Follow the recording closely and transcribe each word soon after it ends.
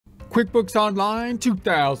QuickBooks Online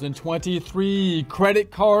 2023 credit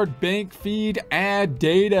card bank feed ad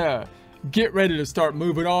data. Get ready to start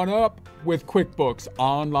moving on up with QuickBooks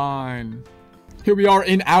Online. Here we are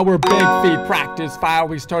in our bank feed practice file.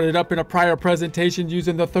 We started up in a prior presentation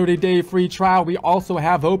using the 30-day free trial. We also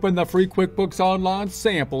have open the free QuickBooks Online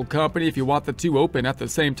sample company. If you want the two open at the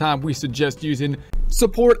same time, we suggest using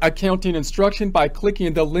support accounting instruction by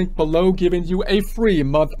clicking the link below, giving you a free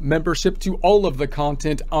month membership to all of the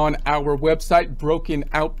content on our website, broken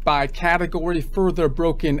out by category, further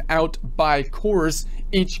broken out by course.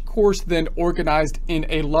 Each course then organized in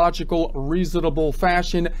a logical, reasonable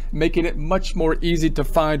fashion, making it much more easy to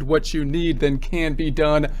find what you need than can be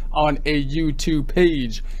done on a YouTube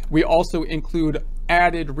page. We also include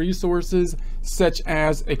added resources such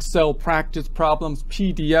as Excel practice problems,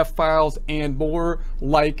 PDF files, and more,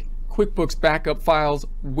 like QuickBooks backup files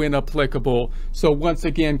when applicable. So once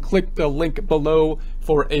again, click the link below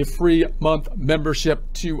for a free month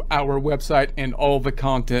membership to our website and all the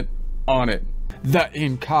content on it. The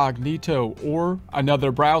incognito, or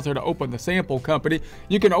another browser to open the sample company.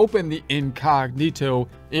 You can open the incognito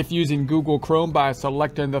if using Google Chrome by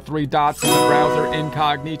selecting the three dots in the browser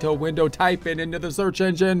incognito window, type it into the search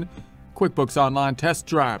engine, QuickBooks Online Test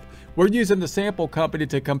Drive. We're using the sample company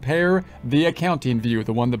to compare the accounting view,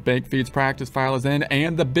 the one the bank feeds practice file is in,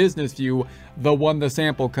 and the business view, the one the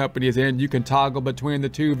sample company is in. You can toggle between the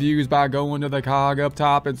two views by going to the cog up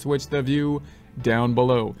top and switch the view down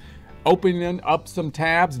below. Opening up some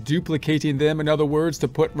tabs, duplicating them, in other words, to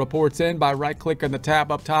put reports in by right-clicking the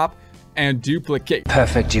tab up top and duplicate.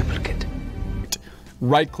 Perfect duplicate.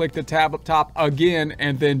 Right-click the tab up top again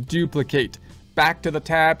and then duplicate. Back to the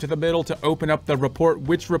tab to the middle to open up the report.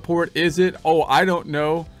 Which report is it? Oh, I don't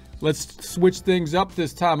know. Let's switch things up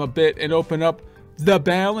this time a bit and open up the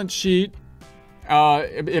balance sheet.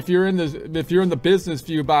 If you're in the business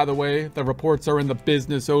view, by the way, the reports are in the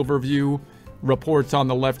business overview. Reports on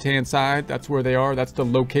the left hand side, that's where they are, that's the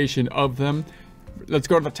location of them. Let's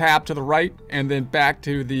go to the tab to the right and then back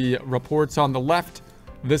to the reports on the left.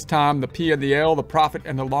 This time the P and the L, the profit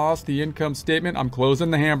and the loss, the income statement. I'm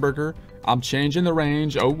closing the hamburger, I'm changing the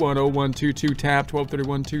range, 010122 tab,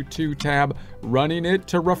 123122 tab, running it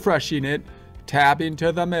to refreshing it, tabbing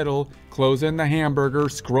to the middle, closing the hamburger,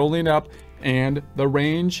 scrolling up, and the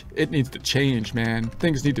range, it needs to change, man.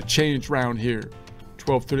 Things need to change around here.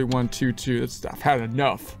 123122. I've had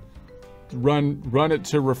enough. Run it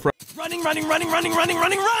to refresh.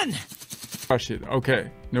 Run! Refresh it. Okay.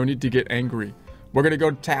 No need to get angry. We're gonna go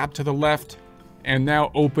tab to the left and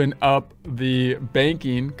now open up the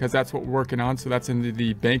banking, because that's what we're working on. So that's in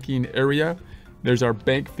the banking area. There's our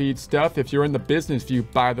bank feed stuff. If you're in the business view,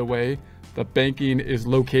 by the way, the banking is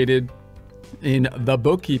located in the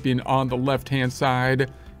bookkeeping on the left hand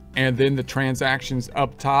side, and then the transactions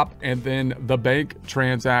up top, and then the bank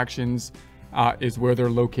transactions is where they're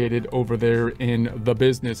located over there in the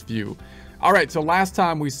business view. All right, so last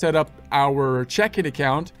time we set up our checking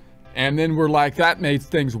account, and then we're like, that made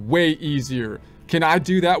things way easier. Can I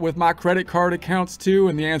do that with my credit card accounts too?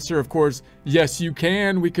 And the answer, of course, yes, you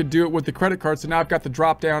can. We could do it with the credit card. So now I've got the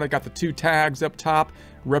drop down, I got the two tags up top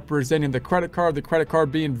representing the credit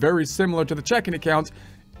card being very similar to the checking account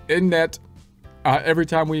in that every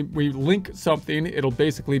time we link something, it'll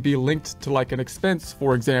basically be linked to like an expense,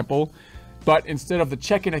 for example. But instead of the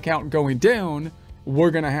checking account going down, we're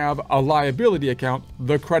going to have a liability account,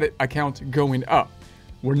 the credit account, going up.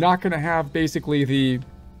 We're not going to have basically the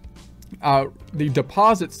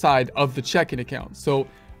deposit side of the checking account. So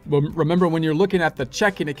remember, when you're looking at the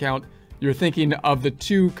checking account, you're thinking of the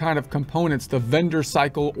two kind of components, the vendor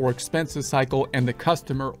cycle or expenses cycle and the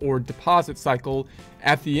customer or deposit cycle.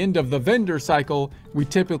 At the end of the vendor cycle, we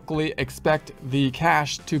typically expect the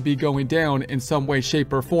cash to be going down in some way,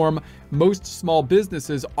 shape, or form. Most small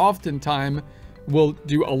businesses oftentimes will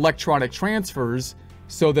do electronic transfers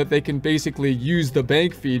so that they can basically use the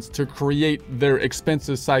bank feeds to create their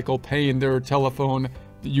expenses cycle, paying their telephone,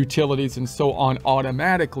 utilities, and so on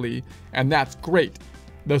automatically. And that's great.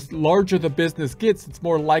 The larger the business gets, it's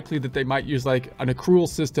more likely that they might use like an accrual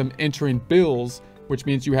system entering bills, which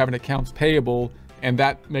means you have an accounts payable, and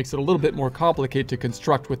that makes it a little bit more complicated to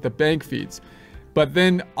construct with the bank feeds. But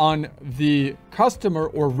then on the customer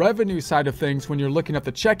or revenue side of things, when you're looking at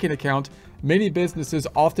the checking account, many businesses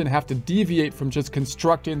often have to deviate from just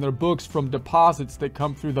constructing their books from deposits that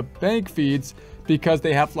come through the bank feeds, because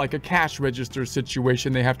they have like a cash register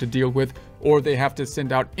situation they have to deal with, or they have to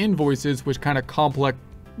send out invoices, which kind of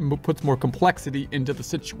puts more complexity into the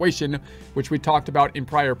situation, which we talked about in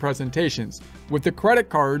prior presentations. With the credit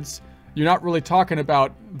cards, you're not really talking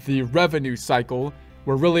about the revenue cycle.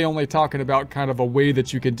 We're really only talking about kind of a way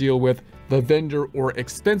that you can deal with the vendor or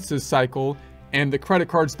expenses cycle. And the credit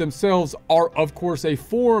cards themselves are, of course, a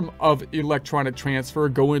form of electronic transfer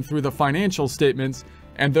going through the financial statements.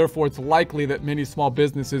 And therefore, it's likely that many small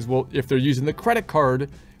businesses will, if they're using the credit card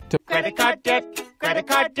to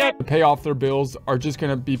pay off their bills, are just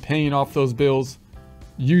going to be paying off those bills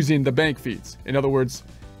using the bank feeds. In other words,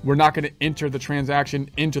 we're not going to enter the transaction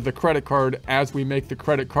into the credit card as we make the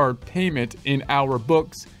credit card payment in our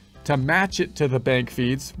books to match it to the bank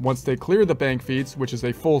feeds once they clear the bank feeds, which is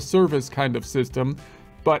a full service kind of system.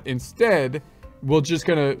 But instead, we're just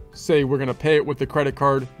going to say we're going to pay it with the credit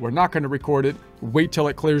card. We're not going to record it, wait till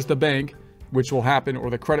it clears the bank, which will happen, or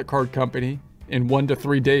the credit card company, in 1 to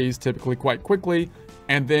 3 days, typically quite quickly,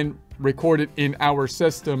 and then record it in our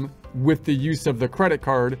system with the use of the credit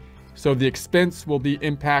card. So the expense will be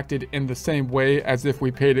impacted in the same way as if we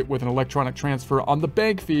paid it with an electronic transfer on the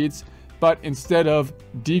bank feeds, but instead of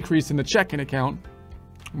decreasing the checking account,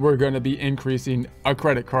 we're going to be increasing a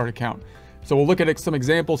credit card account. So we'll look at some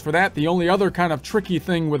examples for that. The only other kind of tricky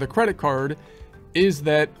thing with a credit card is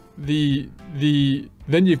that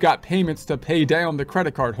then you've got payments to pay down the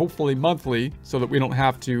credit card, hopefully monthly, so that we don't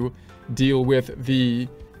have to deal with the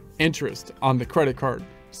interest on the credit card.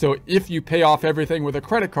 So if you pay off everything with a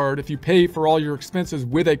credit card, if you pay for all your expenses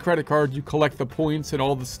with a credit card, you collect the points and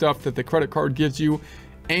all the stuff that the credit card gives you,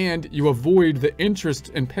 and you avoid the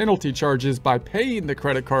interest and penalty charges by paying the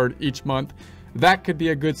credit card each month. That could be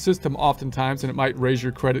a good system oftentimes, and it might raise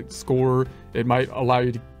your credit score. It might allow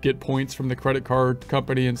you to get points from the credit card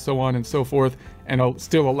company and so on and so forth, and it'll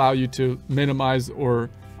still allow you to minimize or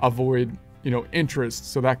avoid,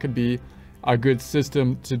 interest. So that could be a good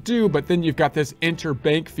system to do. But then you've got this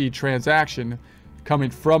interbank fee transaction coming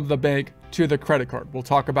from the bank to the credit card. We'll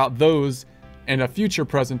talk about those in a future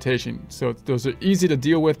presentation. So those are easy to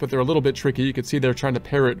deal with, but they're a little bit tricky. You can see they're trying to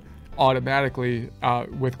pair it automatically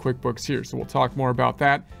with QuickBooks here. So we'll talk more about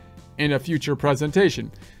that in a future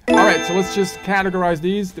presentation. All right, so let's just categorize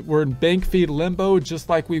these. We're in bank feed limbo, just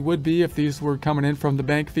like we would be if these were coming in from the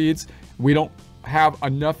bank feeds. We don't have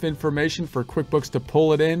enough information for QuickBooks to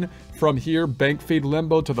pull it in from here, bank feed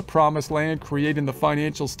limbo, to the promised land, creating the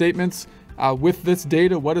financial statements. With this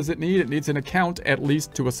data, what does it need? It needs an account at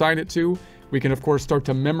least to assign it to. We can, of course, start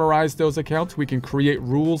to memorize those accounts. We can create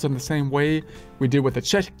rules in the same way we did with the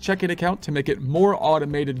checking account to make it more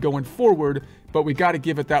automated going forward. But we got to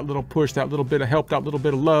give it that little push, that little bit of help, that little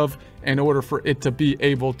bit of love in order for it to be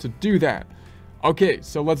able to do that. Okay,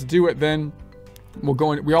 so let's do it then. We'll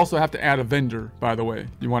go in. We also have to add a vendor, by the way.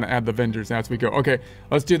 You want to add the vendors as we go. Okay,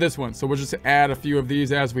 let's do this one. So we'll just add a few of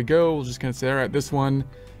these as we go. We're just going to say, all right, this one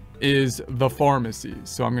is the pharmacy.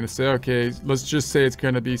 So I'm going to say, okay, let's just say it's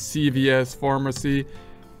going to be CVS Pharmacy.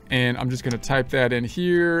 And I'm just going to type that in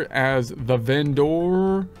here as the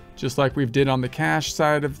vendor, just like we've did on the cash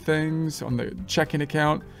side of things, on the checking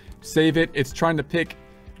account. Save it. It's trying to pick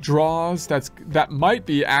draws. That might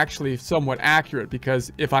be actually somewhat accurate,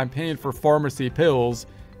 because if I'm paying for pharmacy pills,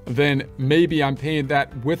 then maybe I'm paying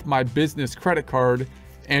that with my business credit card,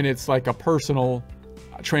 and it's like a personal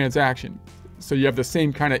transaction. So you have the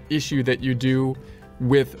same kind of issue that you do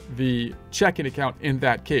with the checking account in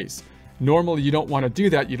that case. Normally, you don't want to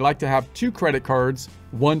do that. You'd like to have two credit cards,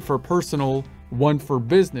 one for personal, one for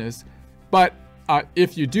business. But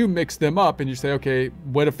if you do mix them up and you say, okay,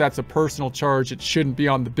 what if that's a personal charge? It shouldn't be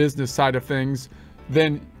on the business side of things.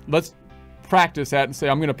 Then let's practice that and say,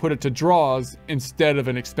 I'm going to put it to draws instead of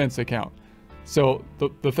an expense account. So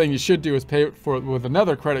the thing you should do is pay it with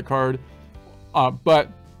another credit card.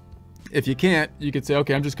 But if you can't, you could say,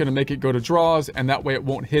 okay, I'm just going to make it go to draws, and that way it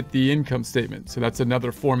won't hit the income statement. So that's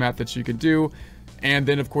another format that you could do. And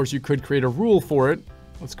then, of course, you could create a rule for it.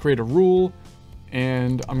 Let's create a rule.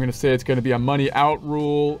 And I'm going to say it's going to be a money out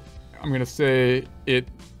rule. I'm going to say it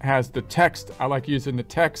has the text. I like using the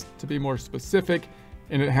text to be more specific.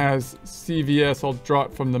 And it has CVS. I'll draw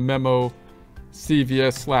it from the memo,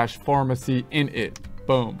 CVS/pharmacy in it.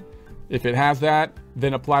 Boom. If it has that,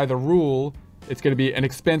 then apply the rule. It's going to be an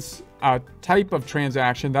expense type of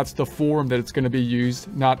transaction. That's the form that it's going to be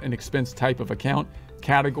used, not an expense type of account.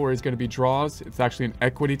 Category is going to be draws. It's actually an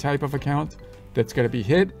equity type of account that's going to be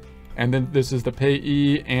hit. And then this is the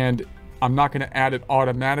payee, and I'm not going to add it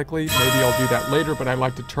automatically. Maybe I'll do that later, but I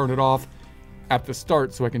like to turn it off at the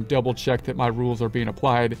start so I can double check that my rules are being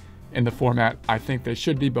applied in the format I think they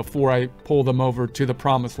should be before I pull them over to the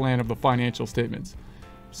promised land of the financial statements.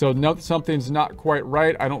 So no, something's not quite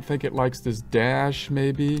right. I don't think it likes this dash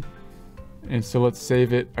maybe. And so let's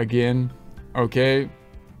save it again. Okay.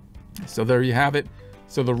 So there you have it.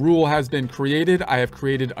 So the rule has been created. I have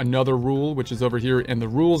created another rule, which is over here in the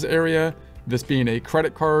rules area. this being a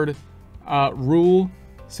credit card rule.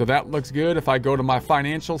 So that looks good. If I go to my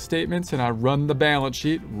financial statements and I run the balance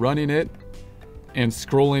sheet, running it and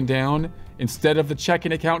scrolling down, instead of the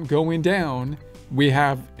checking account going down, we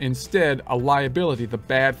have instead a liability, the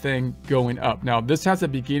bad thing, going up. Now this has a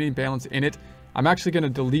beginning balance in it. I'm actually going to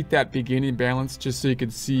delete that beginning balance just so you can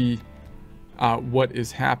see what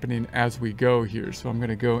is happening as we go here. So I'm going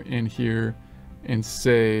to go in here and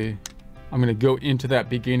say, I'm going to go into that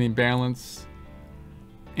beginning balance,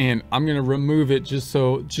 and I'm going to remove it just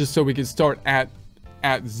so we can start at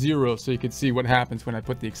 0, so you can see what happens when I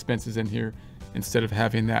put the expenses in here instead of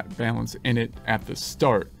having that balance in it at the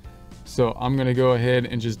start. So I'm going to go ahead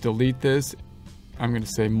and just delete this. I'm going to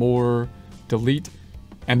say more, delete,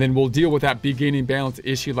 and then we'll deal with that beginning balance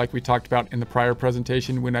issue like we talked about in the prior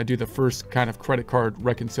presentation when I do the first kind of credit card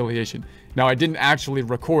reconciliation. Now I didn't actually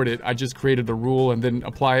record it, I just created the rule and then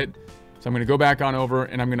apply it. So I'm going to go back on over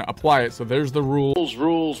and I'm going to apply it. So there's the rule.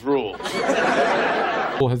 Rules. Rule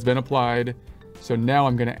has been applied. So now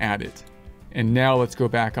I'm going to add it. And now let's go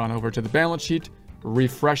back on over to the balance sheet,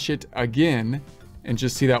 refresh it again, and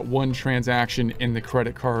just see that one transaction in the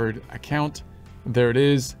credit card account. There it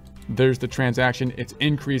is. There's the transaction. It's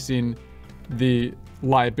increasing the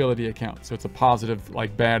liability account. So it's a positive,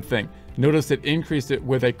 like, bad thing. Notice it increased it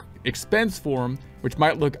with a expense form, which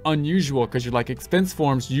might look unusual because you're like, expense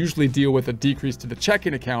forms usually deal with a decrease to the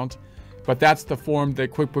checking account, but that's the form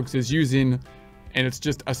that QuickBooks is using, and it's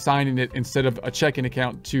just assigning it instead of a checking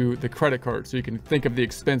account to the credit card. So you can think of the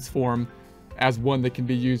expense form as one that can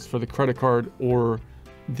be used for the credit card or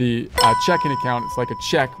the checking account. It's like a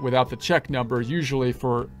check without the check number, usually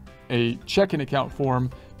for a checking account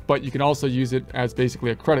form, but you can also use it as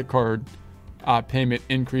basically a credit card payment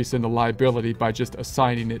increase in the liability by just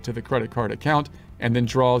assigning it to the credit card account, and then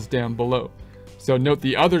draws down below. So note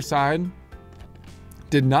the other side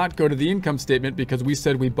did not go to the income statement because we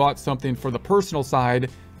said we bought something for the personal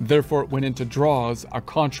side, therefore it went into draws, a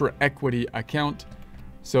contra equity account.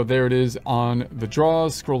 So there it is on the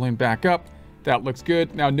draws, scrolling back up. That looks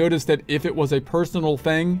good. Now notice that if it was a personal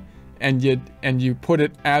thing and you put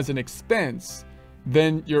it as an expense,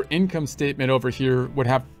 then your income statement over here would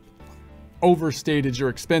have overstated your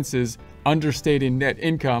expenses, understating net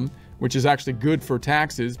income, which is actually good for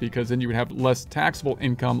taxes because then you would have less taxable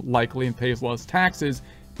income likely and pays less taxes.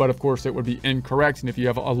 But of course it would be incorrect. And if you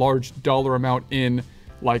have a large dollar amount in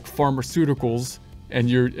like pharmaceuticals and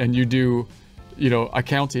you do, you know,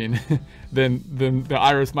 accounting, then the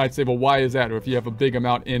IRS might say, well, why is that? Or if you have a big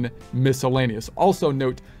amount in miscellaneous. Also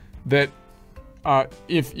note that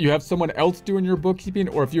if you have someone else doing your bookkeeping,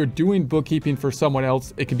 or if you're doing bookkeeping for someone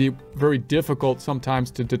else, it can be very difficult sometimes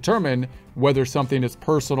to determine whether something is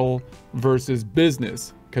personal versus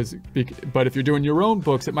business. But if you're doing your own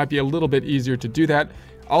books, it might be a little bit easier to do that.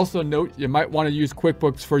 Also note, you might want to use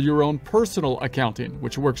QuickBooks for your own personal accounting,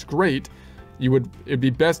 which works great. It'd be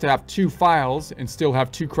best to have 2 files and still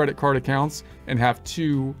have 2 credit card accounts and have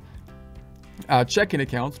 2 checking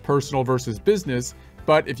accounts, personal versus business.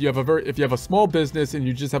 But if you have a small business and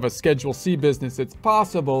you just have a Schedule C business, it's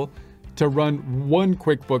possible to run one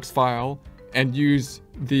QuickBooks file and use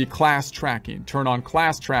the class tracking. Turn on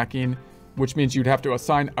class tracking, which means you'd have to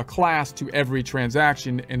assign a class to every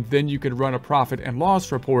transaction, and then you could run a profit and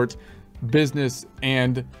loss report, business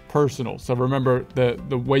and personal. So remember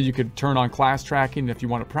the way you could turn on class tracking. If you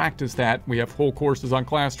want to practice that, we have whole courses on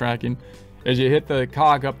class tracking. As you hit the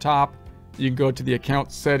cog up top, you can go to the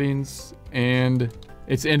account settings, and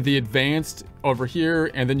it's in the advanced over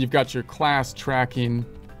here, and then you've got your class tracking.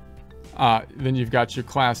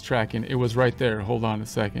 It was right there. Hold on a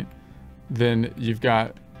second. Then you've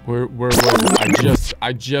got, where was it?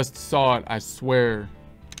 I just saw it, I swear.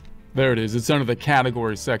 There it is. It's under the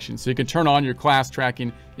category section. So you can turn on your class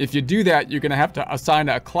tracking. If you do that, you're going to have to assign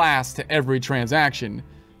a class to every transaction.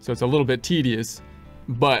 So it's a little bit tedious,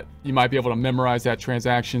 but you might be able to memorize that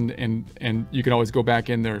transaction, and you can always go back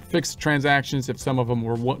in there, fix transactions if some of them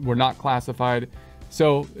were not classified.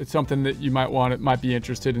 So it's something that you might be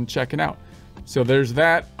interested in checking out. So there's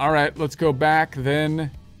that. All right, let's go back then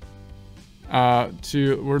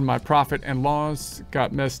to where my profit and loss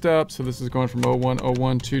got messed up. So this is going from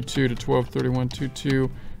 010122 to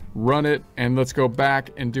 123122. Run it, and let's go back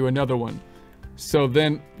and do another one. So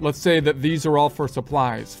then let's say that these are all for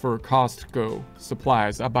supplies, for Costco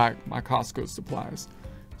supplies. I buy my Costco supplies.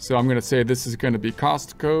 So I'm going to say this is going to be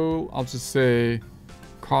Costco. I'll just say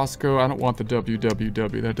Costco. I don't want the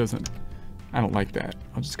www. I don't like that.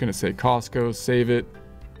 I'm just going to say Costco, save it.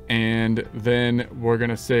 And then we're going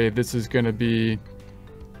to say this is going to be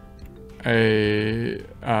a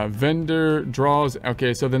vendor draws.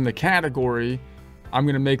 Okay, so then the category I'm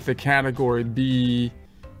going to make the category be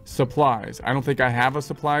supplies. I don't think I have a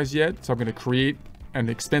supplies yet, so I'm going to create an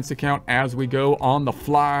expense account as we go on the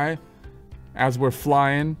fly, as we're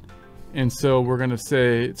flying. And so we're going to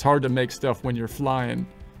say, it's hard to make stuff when you're flying,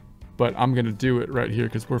 but I'm going to do it right here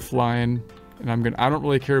because we're flying. And I don't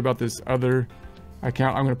really care about this other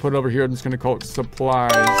account. I'm going to put it over here. I'm just going to call it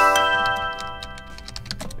supplies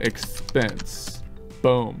expense.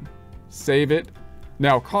 Boom. Save it.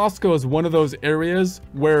 Now, Costco is one of those areas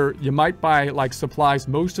where you might buy like supplies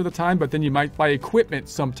most of the time, but then you might buy equipment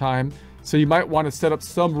sometime. So you might want to set up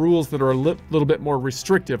some rules that are a little bit more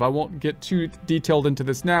restrictive. I won't get too detailed into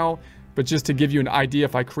this now, but just to give you an idea,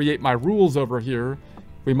 if I create my rules over here,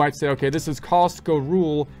 we might say, okay, this is Costco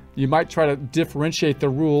rule. You might try to differentiate the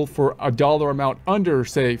rule for a dollar amount under,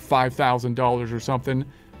 say, $5,000 or something,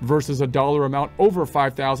 versus a dollar amount over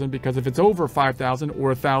 5,000, because if it's over 5,000 or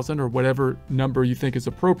 1,000 or whatever number you think is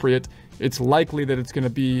appropriate, it's likely that it's going to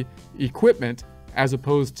be equipment as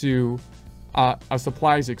opposed to a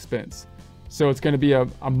supplies expense. So it's going to be a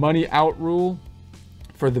money out rule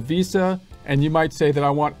for the Visa, and you might say that I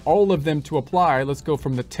want all of them to apply. Let's go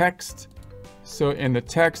from the text. So in the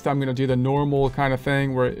text, I'm going to do the normal kind of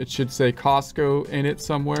thing where it should say Costco in it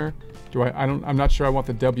somewhere. I'm not sure I want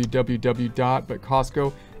the www dot, but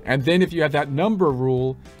Costco. And then if you have that number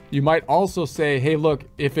rule, you might also say, hey, look,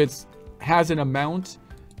 if it has an amount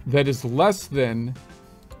that is less than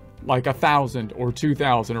like 1,000 or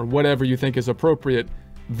 2,000 or whatever you think is appropriate,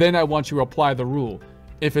 then I want you to apply the rule.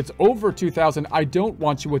 If it's over 2,000, I don't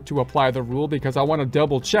want you to apply the rule because I want to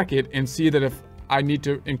double check it and see that if I need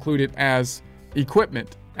to include it as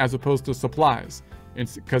equipment as opposed to supplies.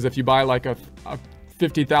 Because if you buy like a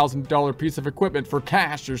 $50,000 piece of equipment for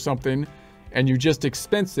cash or something, and you just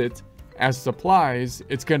expense it as supplies,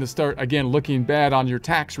 it's going to start, again, looking bad on your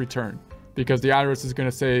tax return because the IRS is going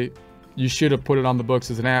to say you should have put it on the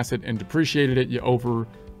books as an asset and depreciated it, you over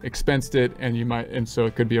expensed it, and so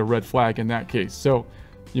it could be a red flag in that case. So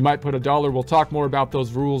you might put $1. We'll talk more about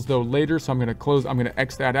those rules though later. So I'm going to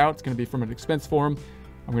X that out. It's going to be from an expense form.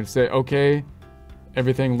 I'm going to say, okay,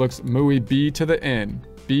 everything looks mooey, B to the N,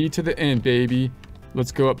 baby.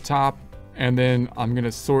 Let's go up top. And then I'm going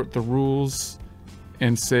to sort the rules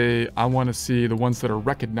and say, I want to see the ones that are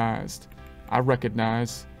recognized. I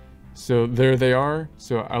recognize. So there they are.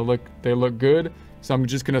 So they look good. So I'm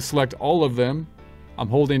just going to select all of them. I'm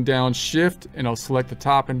holding down Shift and I'll select the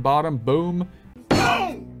top and bottom. Boom.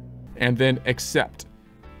 And then accept.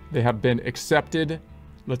 They have been accepted.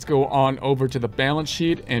 Let's go on over to the balance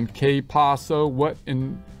sheet and que paso. What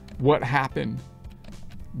happened?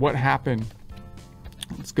 What happened?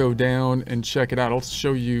 Let's go down and check it out. I'll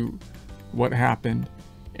show you what happened.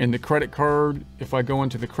 In the credit card, if I go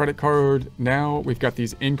into the credit card now, we've got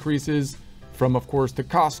these increases from, of course, the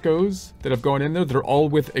Costco's that have gone in there. They're all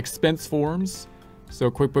with expense forms.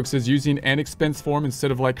 So QuickBooks is using an expense form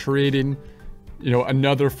instead of like creating,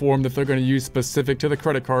 another form that they're going to use specific to the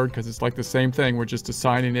credit card, because it's like the same thing. We're just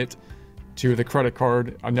assigning it to the credit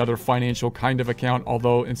card, another financial kind of account,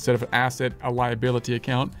 although instead of asset, a liability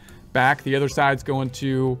account. Back, the other side's going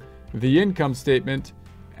to the income statement,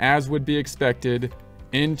 as would be expected,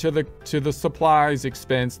 into the supplies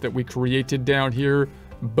expense that we created down here.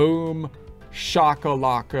 Boom,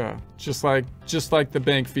 shakalaka, just like the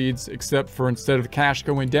bank feeds, except for instead of cash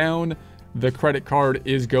going down, the credit card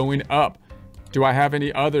is going up. Do I have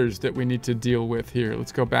any others that we need to deal with here?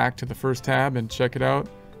 Let's go back to the first tab and check it out.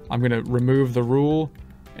 I'm going to remove the rule,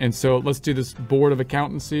 and so let's do this board of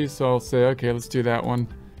accountancy. So I'll say, okay, let's do that one.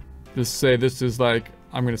 Just say this is like,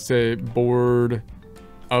 I'm going to say board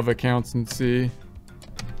of accountancy.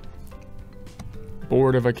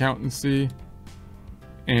 Board of accountancy.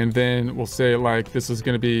 And then we'll say like, this is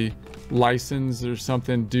going to be license or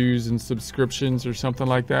something, dues and subscriptions or something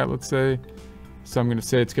like that, let's say. So I'm going to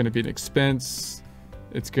say it's going to be an expense.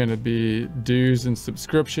 It's going to be dues and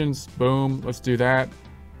subscriptions. Boom. Let's do that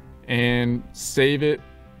and save it.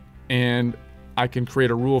 And I can create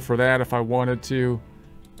a rule for that if I wanted to.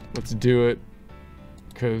 Let's do it,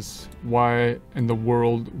 because why in the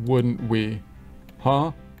world wouldn't we?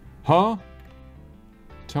 Huh?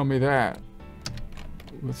 Tell me that.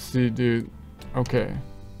 Let's see, dude. Okay.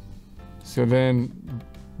 So then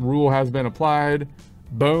rule has been applied.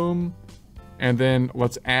 Boom. And then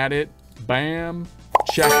let's add it. Bam.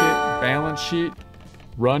 Check it. Balance sheet.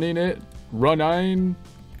 Running it. Running.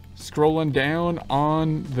 Scrolling down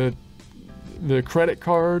on the credit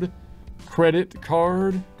card.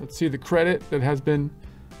 Let's see the credit that has been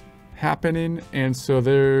happening. And so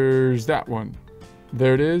there's that one.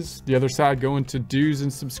 There it is. The other side going to dues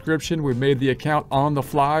and subscription. We made the account on the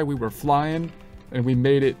fly. We were flying and we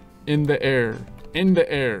made it in the air. in the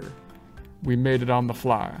air. We made it on the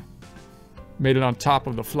fly. Made it on top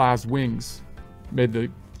of the fly's wings. Made the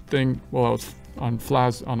thing, well, I was on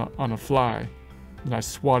flies on a fly, and I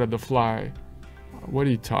swatted the fly. What are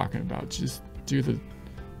you talking about? Just do the,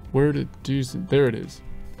 where to do some, there it is.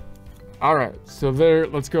 All right, so there,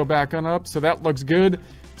 let's go back on up. So that looks good.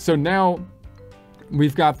 So now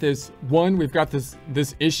we've got this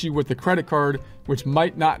issue with the credit card, which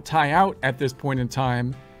might not tie out at this point in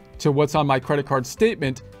time to what's on my credit card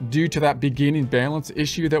statement due to that beginning balance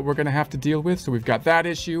issue that we're gonna have to deal with. So we've got that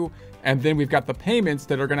issue, and then we've got the payments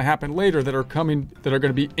that are gonna happen later that are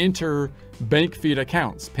gonna be inter-bank feed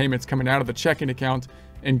accounts, payments coming out of the checking account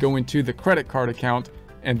and going to the credit card account.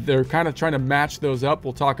 And they're kind of trying to match those up.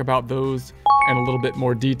 We'll talk about those in a little bit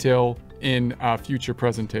more detail in future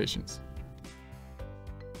presentations.